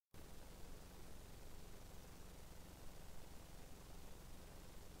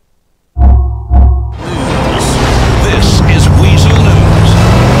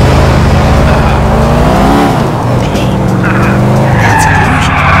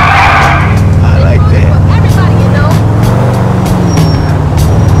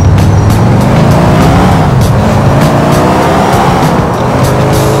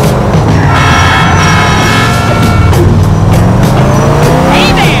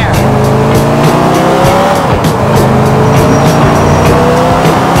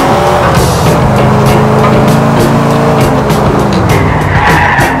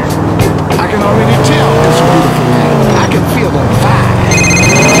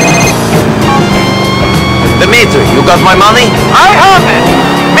got my money? I have it!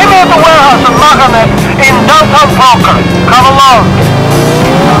 Meet me at the warehouse of Magamet in downtown Poker. Come along.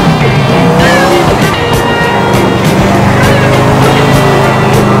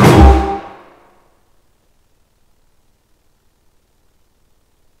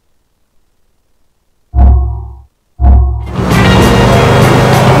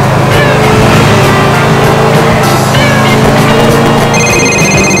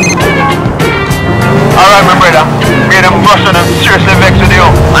 Seriously vexed with you.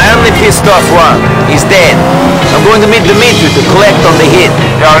 I only pissed off one. He's dead. I'm going to meet Dimitri to collect on the hit.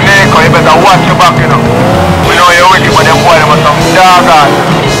 Yo, Nico, you better watch your back, you know. We know you're wicked, but them boys are some dog ass.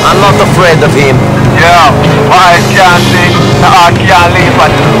 I'm not afraid of him. Yeah, I can't see, I can't leave,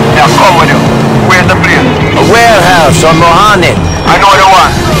 but they'll come with you. Where's the place? A warehouse on Mohanet. I know the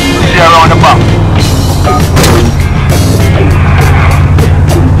one. See you around the back.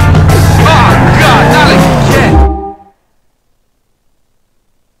 Oh, God, darling. Shit.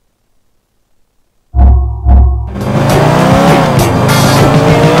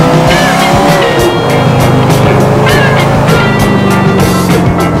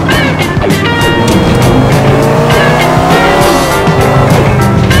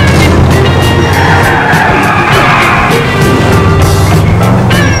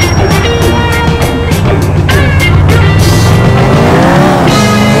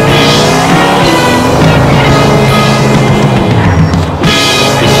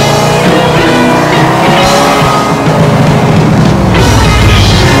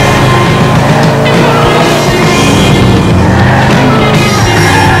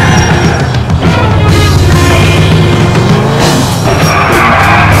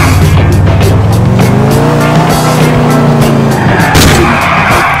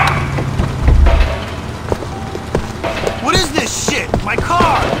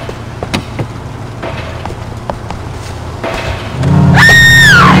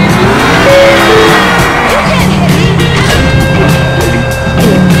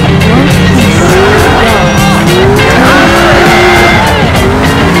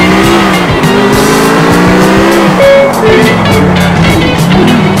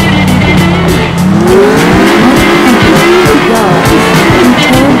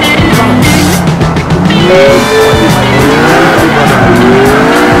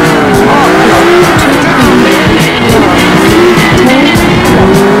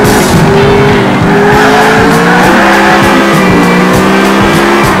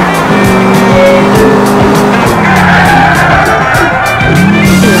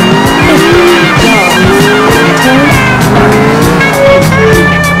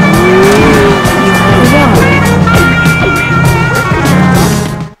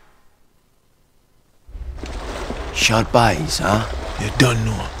 Sharp eyes, huh? You don't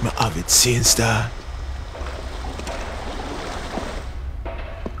know, me have it since that.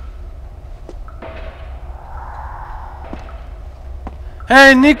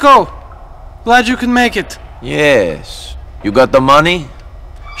 Hey, Nico! Glad you could make it. Yes. You got the money?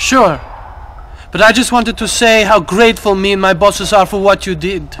 Sure. But I just wanted to say how grateful me and my bosses are for what you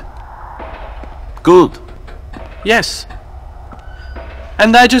did. Good. Yes.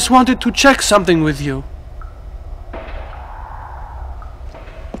 And I just wanted to check something with you.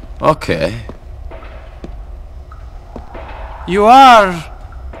 Okay. You are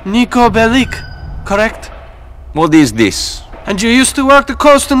Nico Bellic, correct? What is this? And you used to work the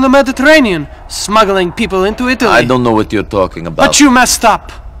coast in the Mediterranean, smuggling people into Italy. I don't know what you're talking about. But you messed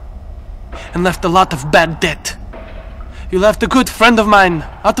up. And left a lot of bad debt. You left a good friend of mine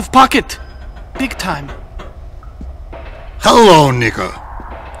out of pocket. Big time. Hello, Nico.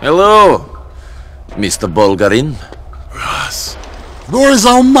 Hello, Mr. Bulgarin. Ross. Where is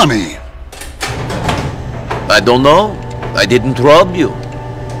our money? I don't know. I didn't rob you.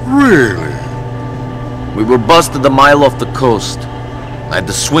 Really? We were busted a mile off the coast. I had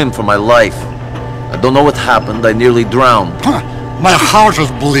to swim for my life. I don't know what happened. I nearly drowned. Huh. My heart is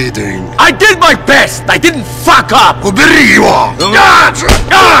bleeding. I did my best! I didn't fuck up! Убери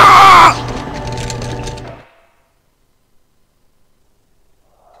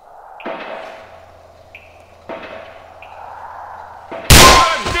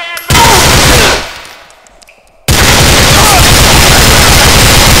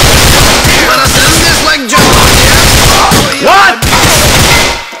What?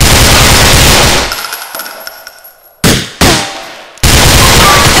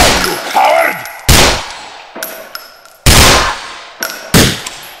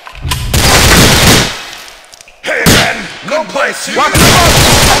 Hey man, no place. What?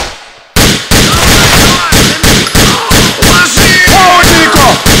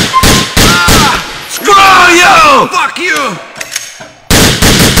 Screw you!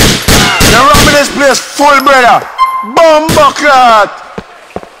 place full, brother. Bumbleclot.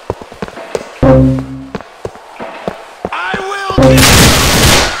 I will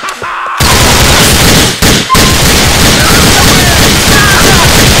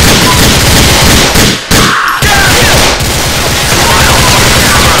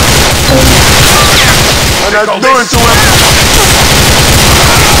And I'm doing to him.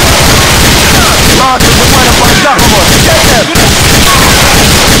 Marcus, the one up on top of us. Get them.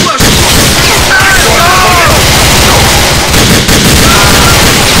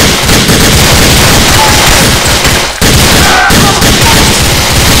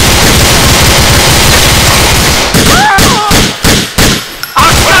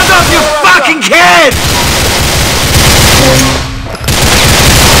 I'll stand up, you fucking kid!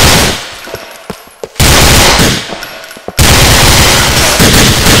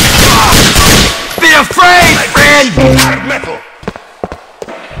 Be afraid, friend! hard metal.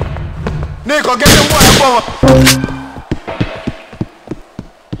 Nico, get the water power.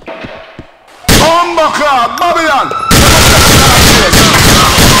 Bumbleclot, Babylon.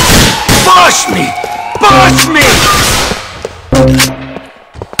 Push me! Push me!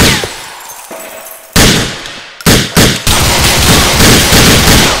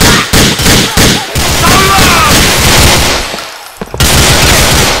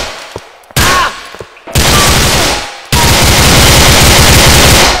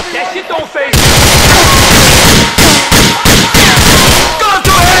 That shit don't phase me. Go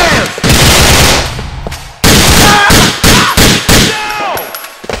to hell!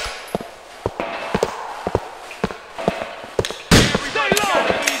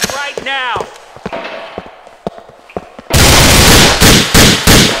 Right now.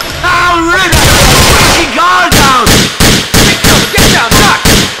 I'll rip your fucking guard down! Get down, knock.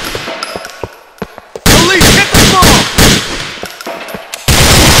 Police, hit the floor.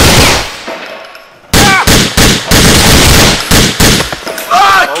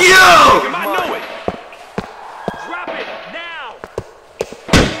 Fuck you! I know it. Drop it now.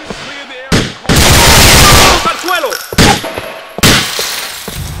 Clear the area. Al suelo.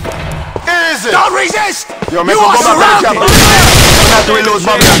 Easy. Don't resist. Yo, make a go back to the camera. Don't have to lose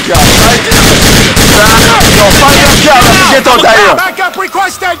Babylon car. Right? Yo, find your car and get out of here. Backup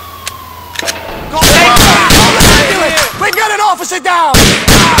requested. We got an officer down!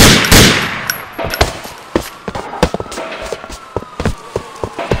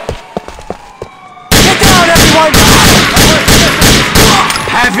 Get down, everyone!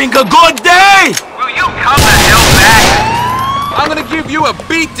 Having a good day? Will you come the hell back? I'm gonna give you a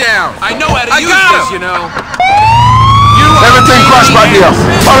beatdown. I know how to use got this, him. you know. Everything crashed back here.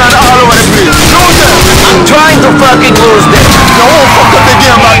 Alright, all over the place. Lose them! I'm trying to fucking lose this. No one fucked up the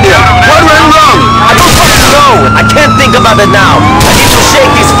game back there. What went wrong? I don't fucking know. I can't think about it now. I need to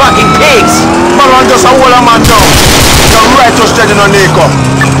shake these fucking pigs. Man, just a whole man down. The righteous judging on Nico.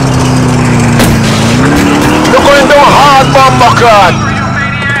 You're going down hard, Bumbleclot.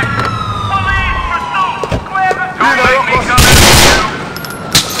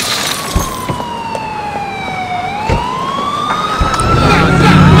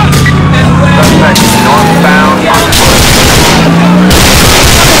 Northbound.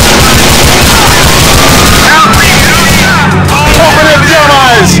 Open up your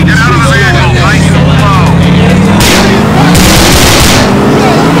eyes!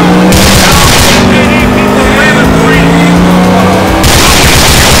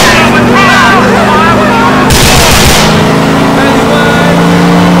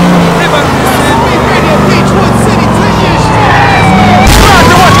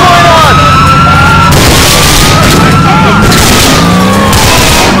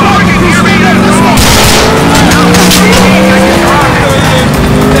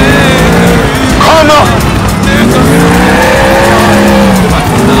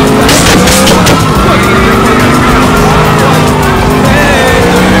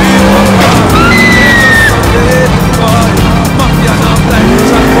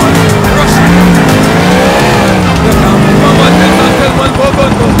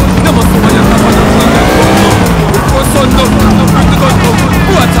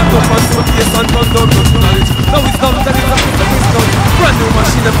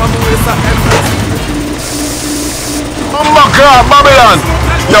 Babylon!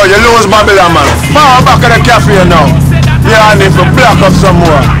 Yo, you lose Babylon, man. Power back at the cafe now. Yeah, I need to block up some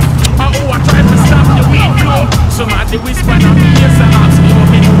more.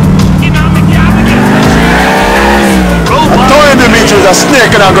 Roll I told you Dimitri's a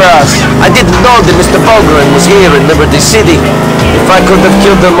snake in the grass. I didn't know that Mr. Bulgarin was here in Liberty City. If I could have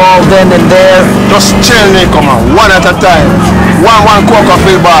killed them all then and there... Just chill, Nico, man. One at a time. One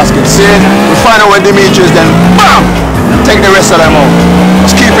coca-fill basket, see? We find out where Dimitri is, then BAM! Take the rest of them out.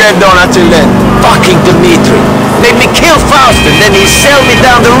 Just keep your head down until then. Fucking Dimitri. Made me kill Faust and then he sailed me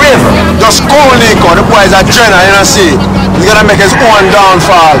down the river. Just cool, Nico. The boy's a trainer, you know, see? He's gonna make his own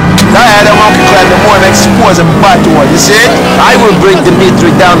downfall. That had the monkey clad, the more him expose a battle, you see? I will bring Dimitri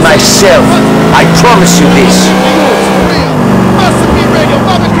down myself. I promise you this.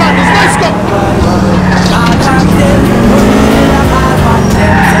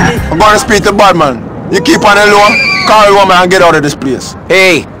 I'm gonna speak to Badman. You keep on the low, call the woman and get out of this place.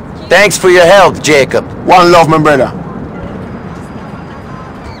 Hey, thanks for your help, Jacob. One love, my brother.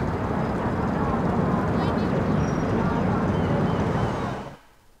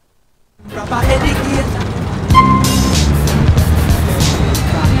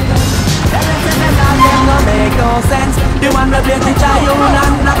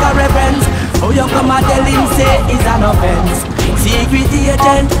 Secret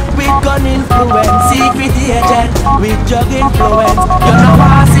agent with gun influence. Secret agent with drug influence. You know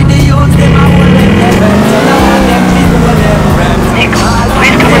I see the youth, them a hold them defense. You know I them people with them friends. Nick,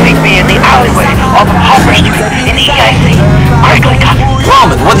 please come and meet me in the alleyway off of Hopper Street in EIC. Quickly, copy.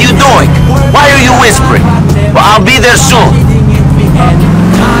 Roman, what are you doing? Why are you whispering? Well, I'll be there soon.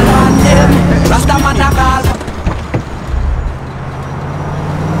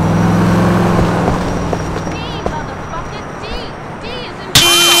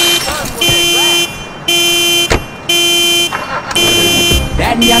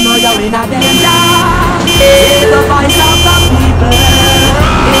 Then you know you're in a danger. Hear the voice of the people.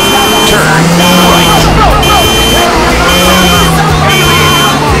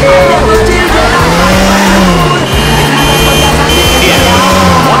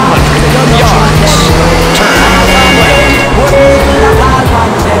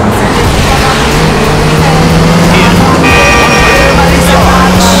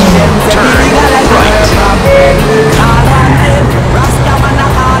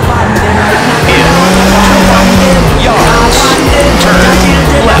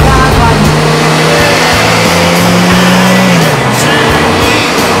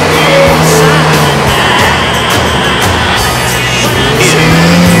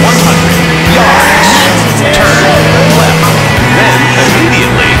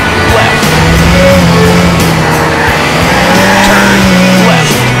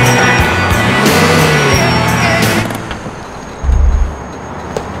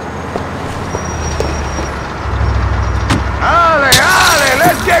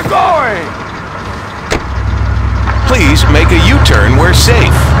 Please make a U-turn where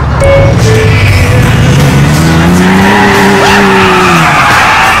safe.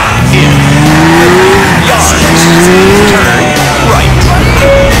 In yards.